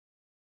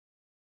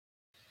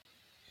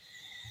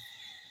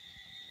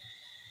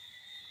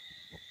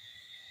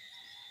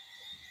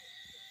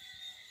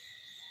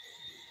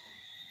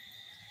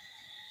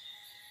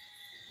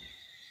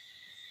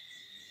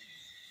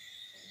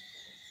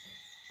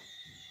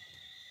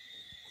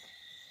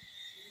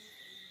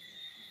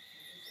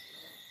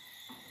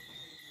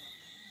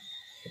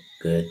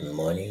Good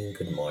morning,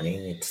 good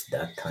morning. It's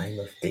that time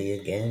of day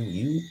again.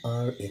 You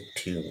are in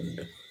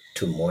tuned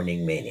to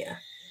Morning Mania.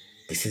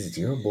 This is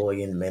your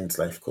boy and men's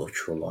life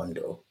coach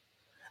Rolando.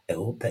 I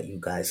hope that you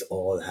guys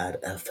all had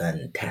a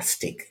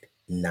fantastic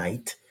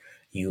night.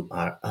 You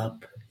are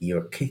up,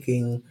 you're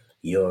kicking,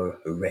 you're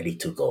ready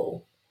to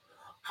go.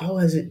 How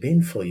has it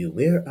been for you?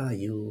 Where are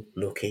you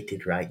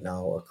located right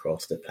now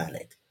across the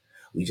planet?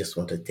 We just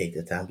want to take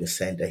the time to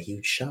send a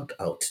huge shout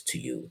out to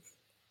you.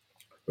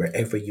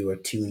 Wherever you are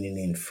tuning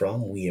in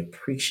from, we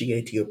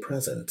appreciate your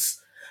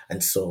presence.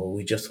 And so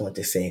we just want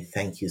to say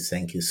thank you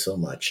so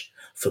much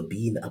for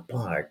being a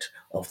part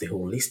of the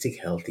holistic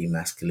healthy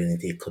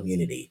masculinity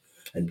community.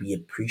 And we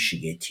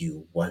appreciate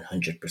you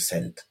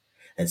 100%.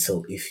 And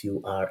so if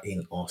you are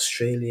in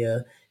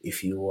Australia,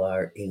 if you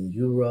are in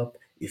Europe,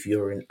 if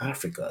you're in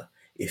Africa,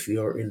 if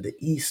you're in the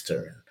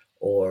Eastern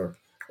or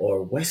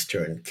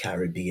Western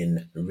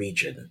Caribbean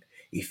region,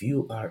 if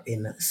you are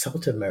in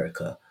South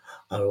America,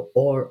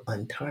 or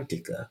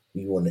Antarctica,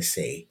 we want to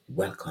say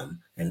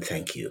welcome and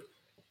thank you.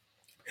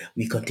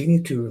 We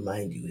continue to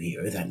remind you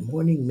here that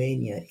Morning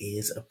Mania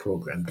is a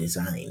program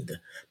designed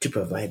to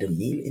provide a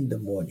meal in the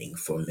morning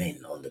for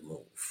men on the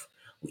move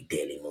with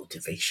daily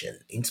motivation,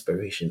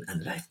 inspiration,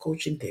 and life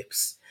coaching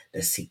tips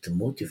that seek to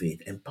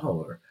motivate,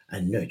 empower,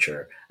 and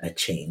nurture a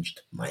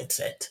changed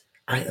mindset.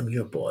 I am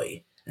your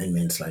boy and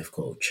men's life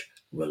coach,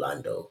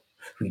 Rolando.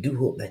 We do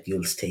hope that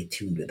you'll stay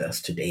tuned with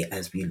us today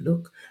as we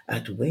look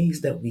at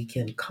ways that we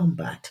can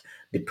combat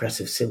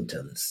depressive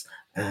symptoms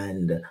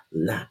and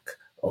lack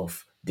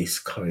of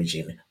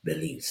discouraging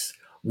beliefs.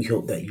 We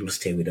hope that you'll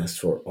stay with us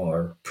for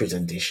our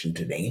presentation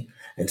today.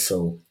 And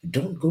so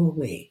don't go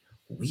away.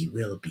 We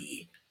will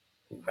be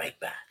right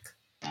back.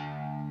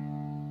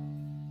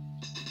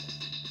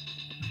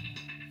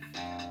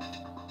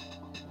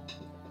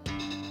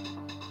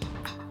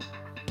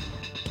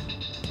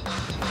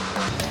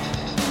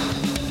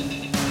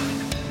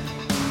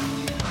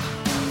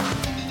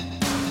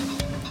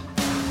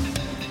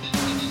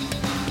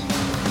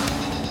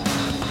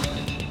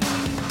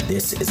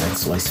 This is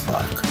XY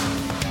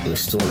Spark,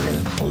 restoring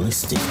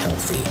holistic,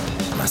 healthy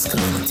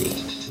masculinity.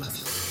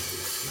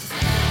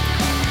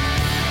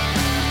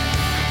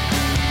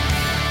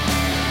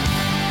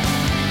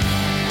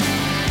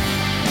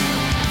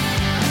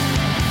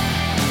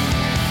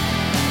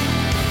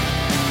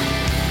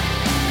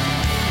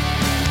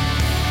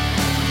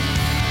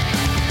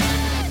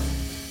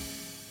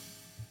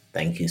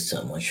 Thank you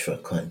so much for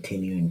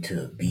continuing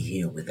to be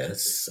here with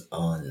us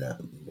on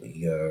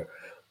your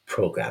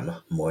program,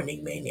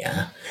 Morning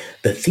Mania.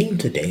 The theme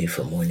today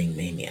for Morning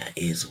Mania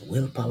is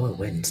Willpower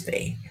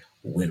Wednesday.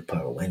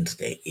 Willpower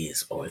Wednesday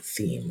is our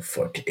theme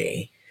for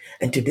today.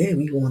 And today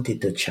we wanted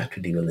to chat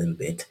with you a little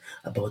bit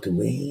about the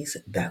ways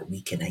that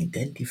we can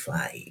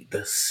identify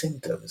the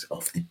symptoms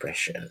of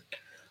depression,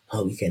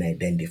 how we can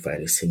identify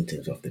the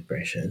symptoms of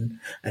depression,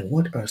 and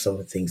what are some of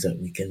the things that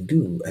we can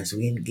do as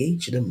we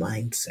engage the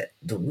mindset,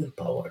 the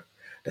willpower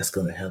that's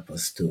going to help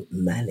us to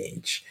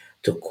manage,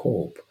 to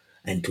cope,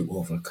 and to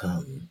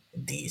overcome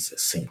these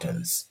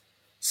symptoms.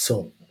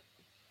 So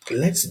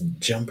let's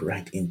jump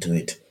right into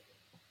it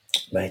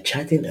by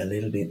chatting a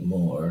little bit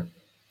more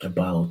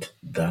about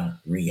the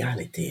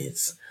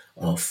realities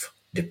of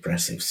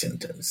depressive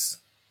symptoms.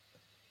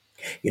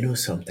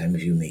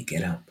 Sometimes you may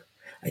get up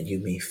and you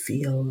may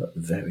feel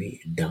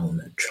very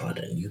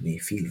downtrodden. You may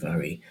feel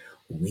very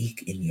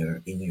weak in your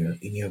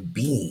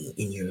being,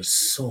 in your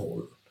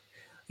soul.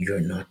 You're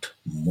not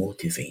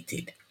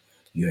motivated.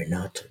 You're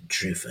not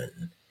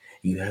driven.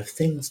 You have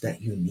things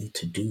that you need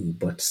to do,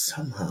 but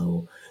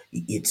somehow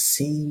it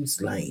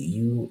seems like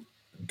you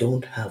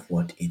don't have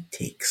what it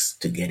takes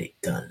to get it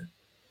done.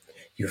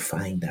 You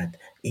find that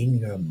in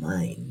your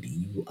mind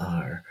you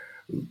are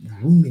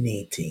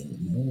ruminating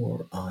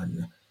more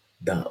on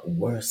the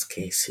worst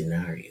case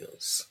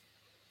scenarios.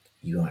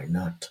 You are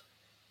not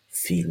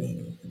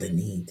feeling the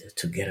need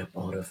to get up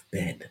out of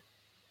bed.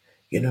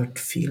 You're not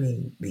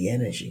feeling the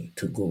energy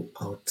to go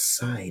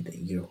outside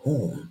your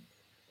home.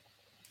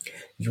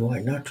 You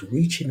are not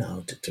reaching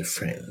out to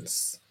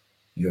friends.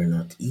 You're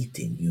not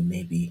eating. You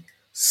may be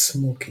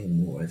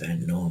smoking more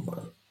than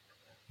normal.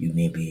 You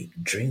may be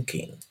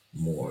drinking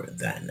more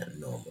than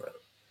normal.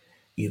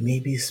 You may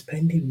be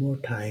spending more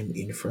time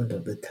in front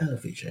of the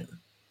television.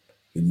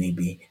 You may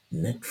be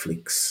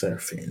Netflix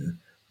surfing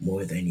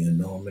more than you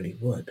normally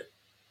would.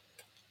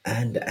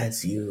 And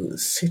as you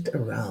sit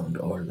around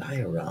or lie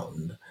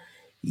around,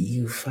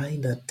 you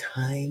find that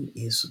time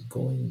is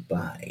going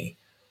by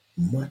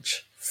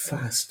much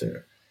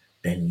faster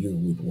than you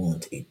would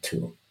want it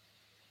to.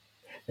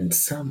 And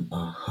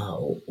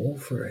somehow,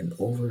 over and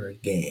over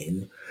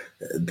again,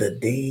 the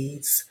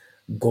days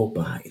go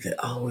by, the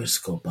hours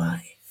go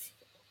by,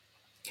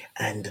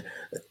 and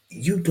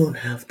you don't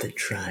have the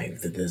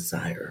drive, the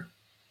desire,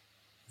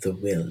 the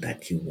will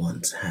that you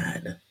once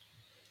had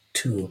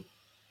to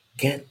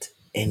get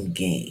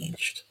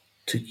engaged,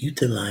 to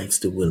utilize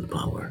the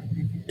willpower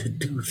to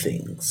do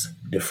things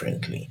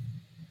differently.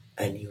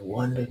 And you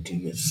wonder to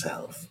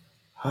yourself,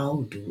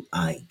 how do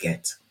I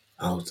get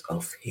out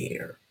of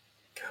here?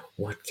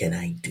 What can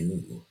I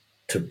do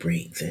to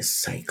break this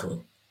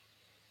cycle?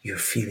 You're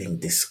feeling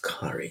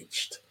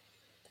discouraged.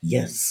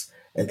 Yes,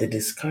 and the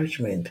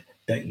discouragement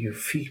that you're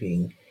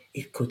feeling,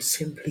 it could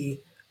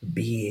simply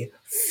be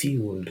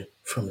fueled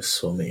from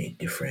so many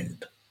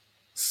different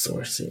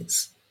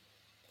sources.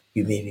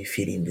 You may be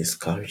feeling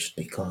discouraged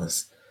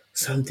because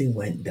something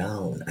went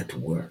down at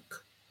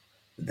work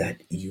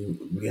that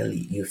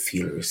you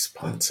feel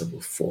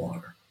responsible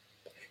for.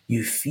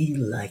 You feel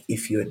like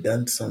if you had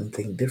done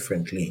something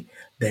differently,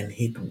 then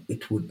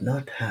it would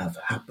not have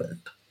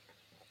happened.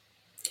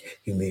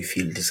 You may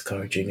feel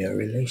discouraged in your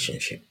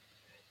relationship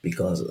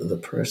because the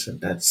person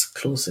that's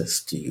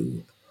closest to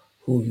you,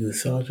 who you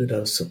thought would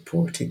have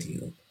supported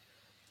you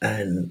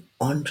and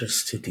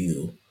understood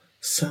you,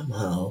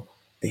 somehow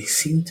they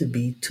seem to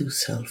be too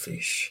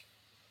selfish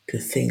to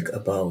think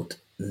about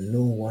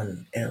no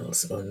one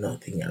else or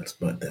nothing else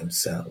but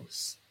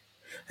themselves.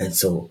 And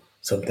so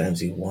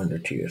sometimes you wonder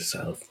to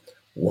yourself,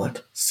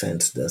 what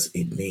sense does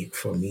it make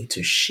for me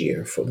to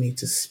share, for me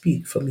to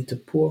speak, for me to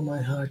pour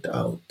my heart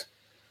out,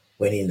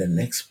 when in the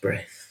next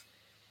breath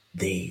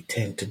they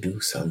tend to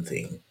do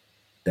something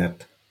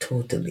that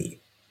totally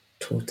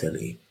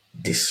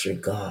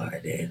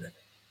disregarded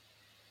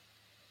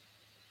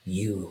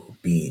you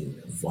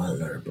being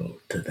vulnerable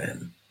to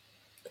them.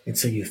 And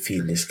so you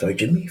feel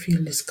discouraged. You may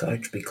feel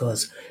discouraged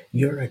because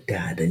you're a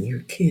dad and your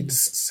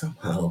kids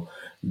somehow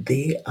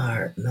they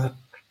are not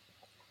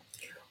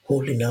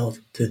holding out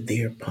to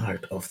their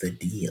part of the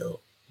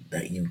deal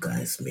that you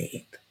guys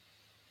made.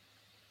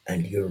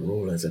 And your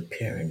role as a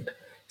parent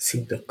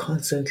seems to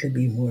constantly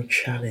be more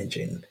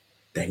challenging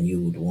than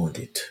you would want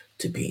it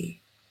to be.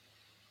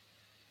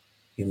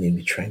 You may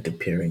be trying to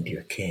parent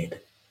your kid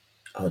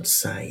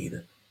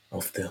outside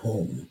of the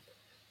home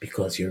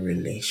because your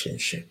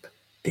relationship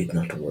did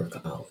not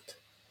work out.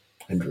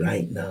 And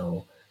right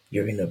now,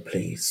 you're in a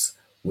place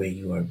where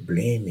you are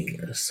blaming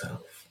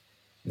yourself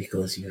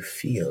because you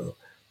feel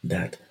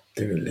that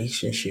the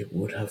relationship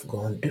would have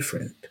gone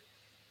different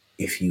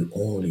if you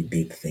only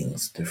did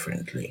things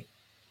differently.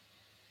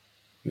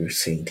 You're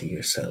saying to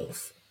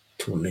yourself,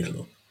 too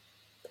little,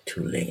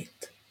 too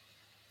late.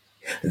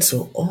 And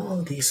so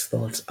all these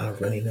thoughts are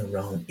running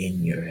around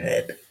in your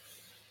head.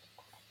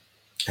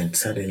 And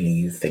suddenly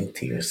you think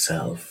to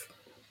yourself,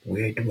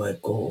 where do I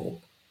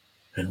go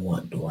and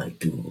what do I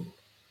do?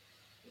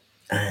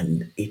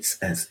 And it's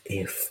as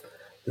if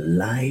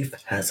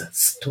life has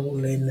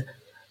stolen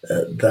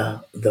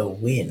the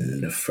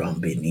wind from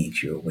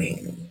beneath your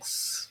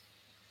wings.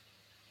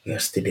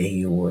 Yesterday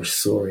you were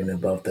soaring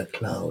above the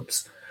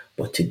clouds,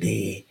 but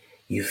today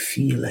you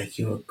feel like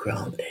you're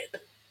grounded.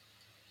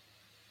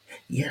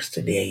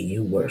 Yesterday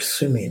you were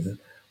swimming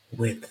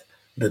with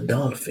the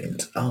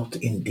dolphins out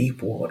in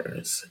deep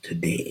waters.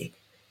 Today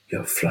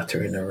you're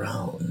fluttering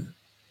around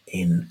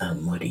in a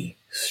muddy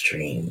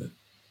stream.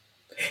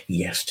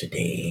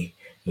 Yesterday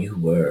you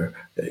were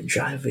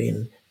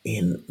driving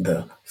in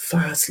the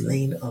fast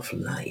lane of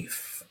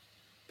life,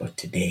 but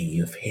today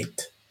you've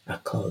hit a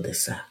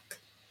cul-de-sac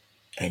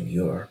and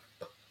you're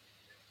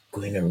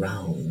going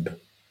around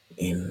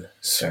in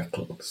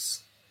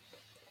circles.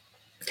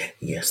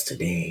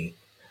 Yesterday,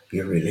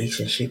 your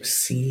relationship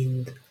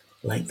seemed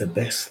like the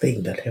best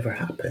thing that ever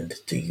happened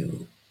to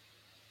you,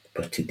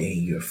 but today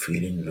you're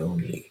feeling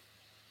lonely.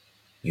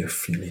 You're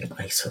feeling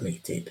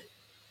isolated.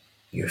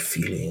 You're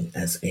feeling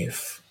as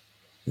if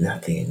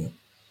nothing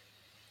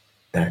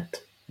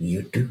that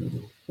you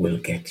do will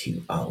get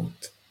you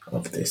out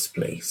of this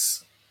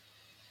place.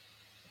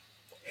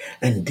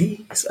 And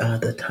these are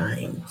the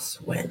times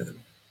when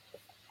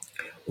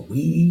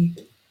we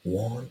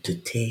want to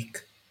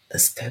take a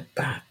step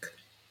back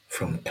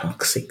from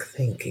toxic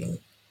thinking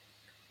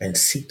and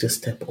seek to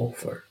step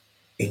over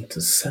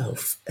into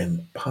self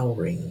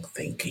empowering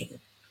thinking.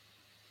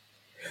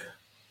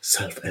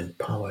 Self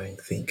empowering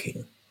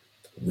thinking,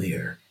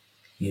 where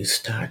you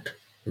start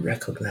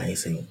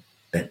recognizing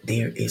that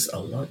there is a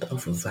lot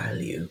of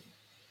value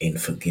in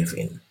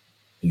forgiving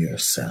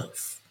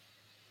yourself.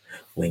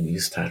 When you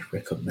start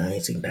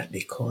recognizing that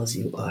because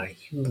you are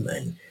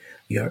human,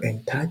 you're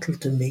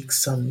entitled to make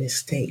some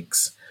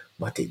mistakes,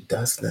 but it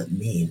does not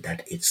mean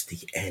that it's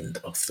the end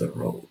of the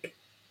road.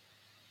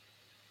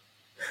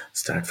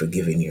 Start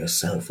forgiving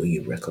yourself where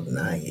you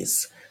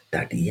recognize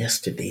that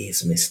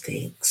yesterday's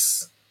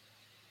mistakes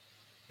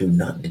do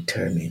not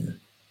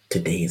determine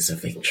today's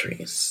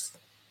victories.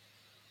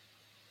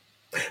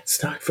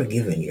 Start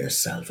forgiving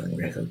yourself and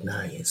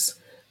recognize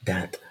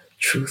that,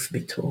 truth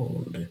be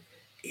told,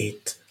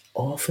 it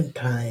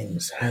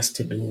oftentimes has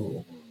to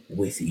do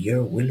with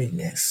your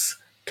willingness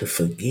to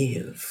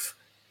forgive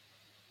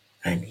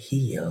and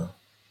heal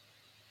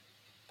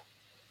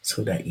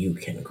so that you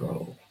can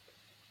grow.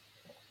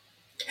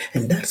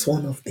 And that's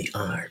one of the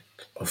art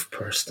of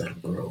personal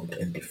growth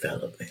and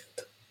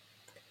development.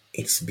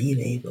 It's being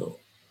able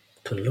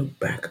to look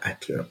back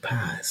at your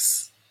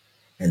past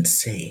and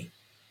say,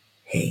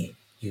 hey,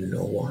 you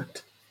know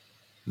what?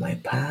 My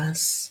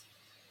past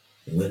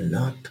will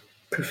not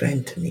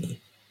prevent me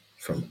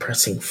from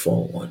pressing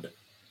forward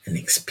and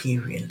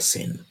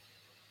experiencing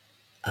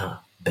a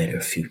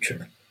better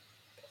future.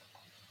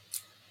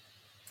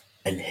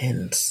 And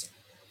hence,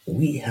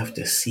 we have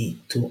to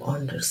seek to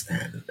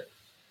understand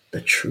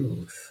the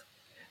truth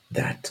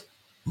that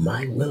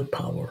my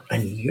willpower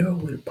and your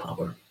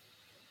willpower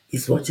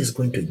is what is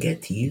going to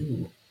get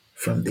you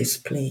from this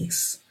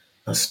place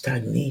of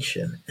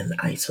stagnation and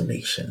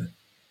isolation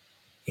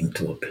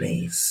into a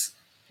place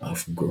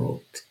of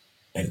growth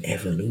and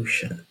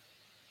evolution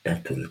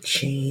that will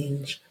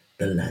change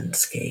the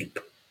landscape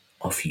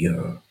of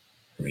your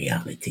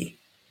reality.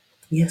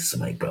 Yes,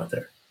 my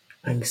brother,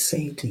 I'm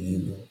saying to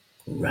you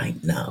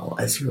right now,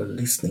 as you're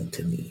listening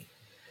to me,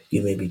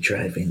 you may be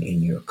driving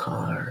in your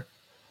car,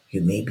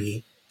 you may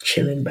be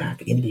chilling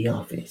back in the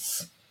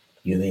office,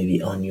 you may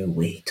be on your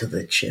way to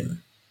the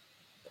gym,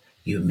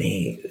 you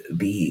may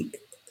be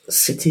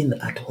sitting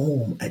at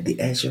home at the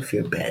edge of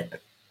your bed,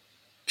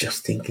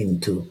 just thinking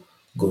to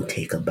go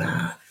take a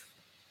bath,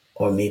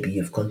 or maybe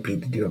you've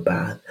completed your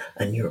bath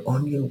and you're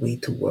on your way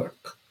to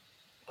work.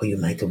 Or you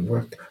might have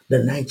worked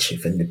the night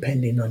shift, and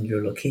depending on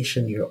your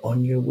location, you're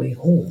on your way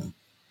home,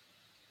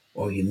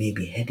 or you may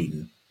be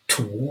heading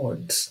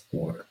towards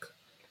work.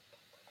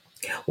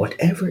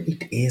 Whatever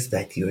it is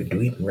that you're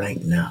doing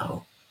right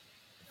now,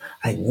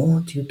 I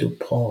want you to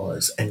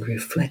pause and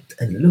reflect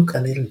and look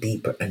a little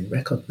deeper and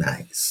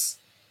recognize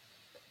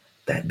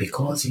that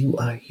because you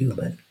are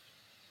human,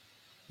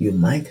 you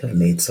might have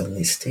made some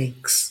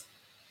mistakes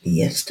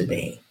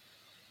yesterday,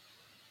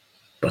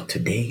 but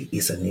today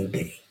is a new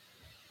day.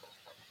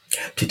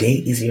 Today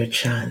is your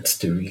chance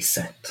to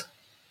reset.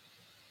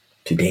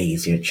 Today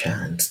is your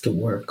chance to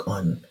work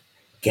on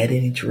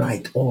getting it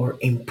right or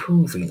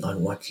improving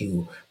on what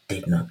you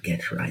did not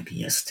get right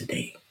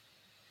yesterday.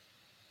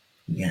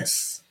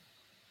 Yes,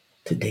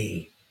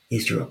 today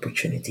is your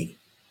opportunity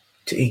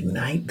to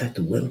ignite that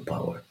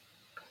willpower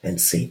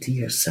and say to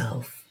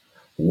yourself,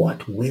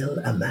 what will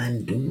a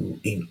man do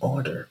in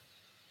order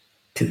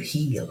to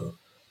heal?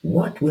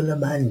 What will a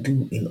man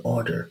do in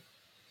order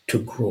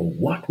to grow?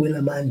 What will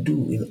a man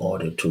do in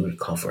order to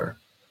recover?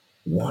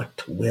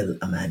 What will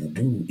a man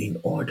do in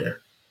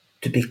order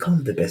to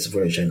become the best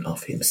version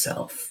of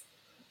himself?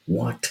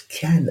 What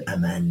can a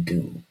man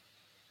do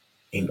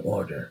in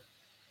order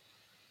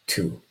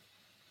to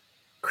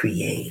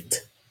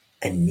create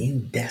a new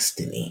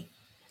destiny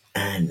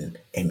and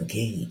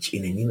engage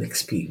in a new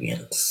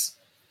experience?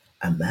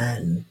 A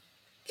man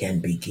can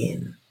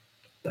begin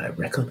by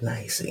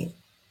recognizing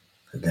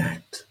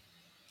that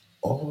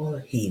all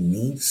he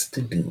needs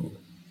to do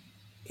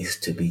is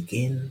to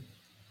begin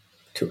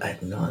to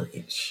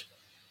acknowledge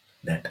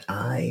that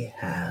I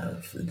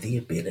have the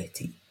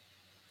ability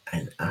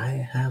and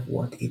I have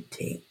what it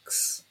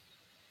takes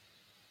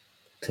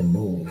to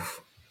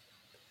move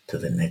to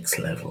the next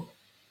level.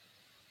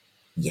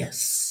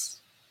 Yes,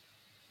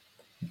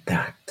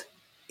 that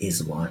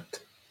is what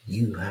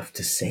you have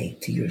to say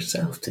to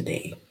yourself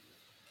today.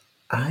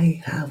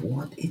 I have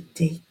what it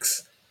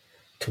takes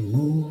to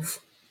move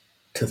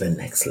to the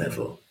next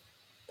level.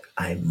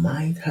 I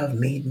might have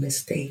made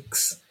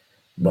mistakes,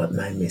 but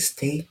my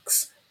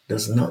mistakes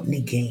does not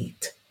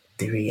negate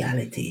the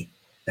reality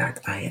that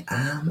I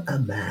am a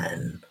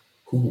man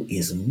who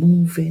is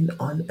moving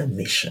on a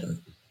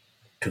mission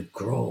to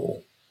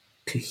grow,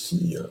 to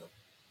heal,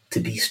 to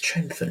be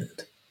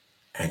strengthened,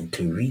 and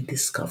to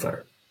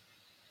rediscover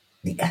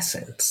the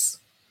essence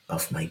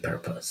of my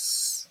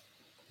purpose.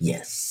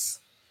 Yes,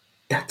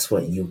 that's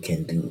what you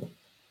can do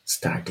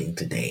starting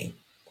today.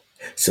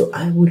 So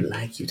I would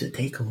like you to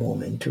take a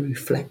moment to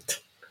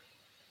reflect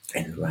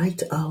and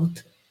write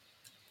out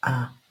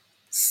a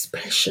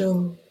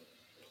special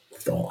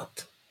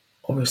thought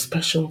or a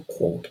special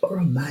quote or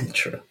a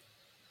mantra,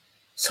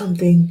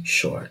 something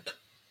short,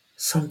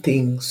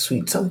 something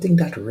sweet, something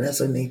that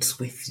resonates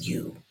with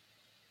you.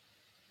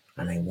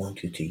 And I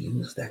want you to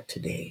use that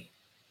today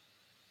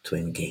to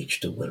engage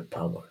the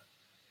willpower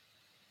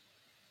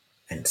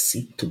and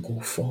seek to go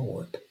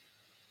forward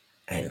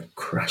and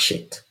crush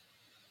it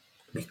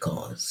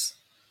because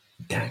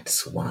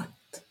that's what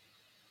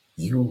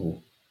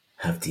you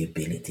have the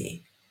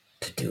ability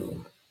to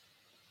do.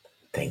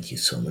 Thank you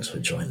so much for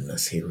joining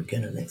us here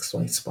again on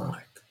XY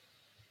Spark,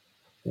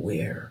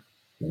 where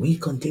we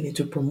continue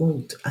to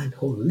promote an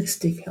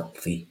holistic,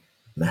 healthy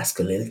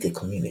masculinity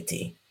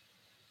community.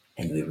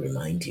 And we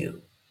remind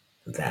you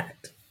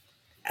that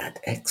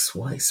at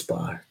XY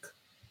Spark,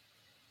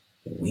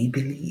 we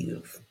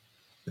believe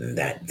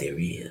that there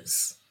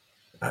is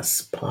a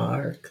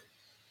spark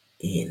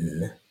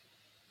in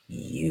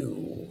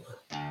you.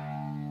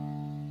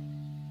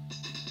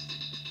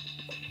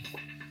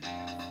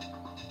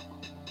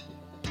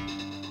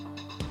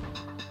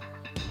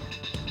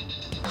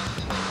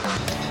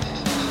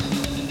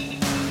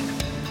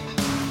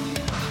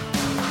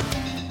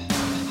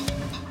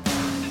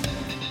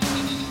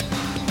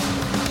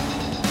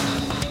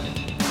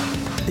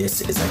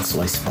 This is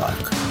XY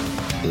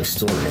Spark,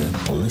 restoring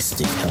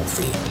holistic,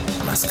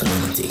 healthy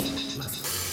masculinity.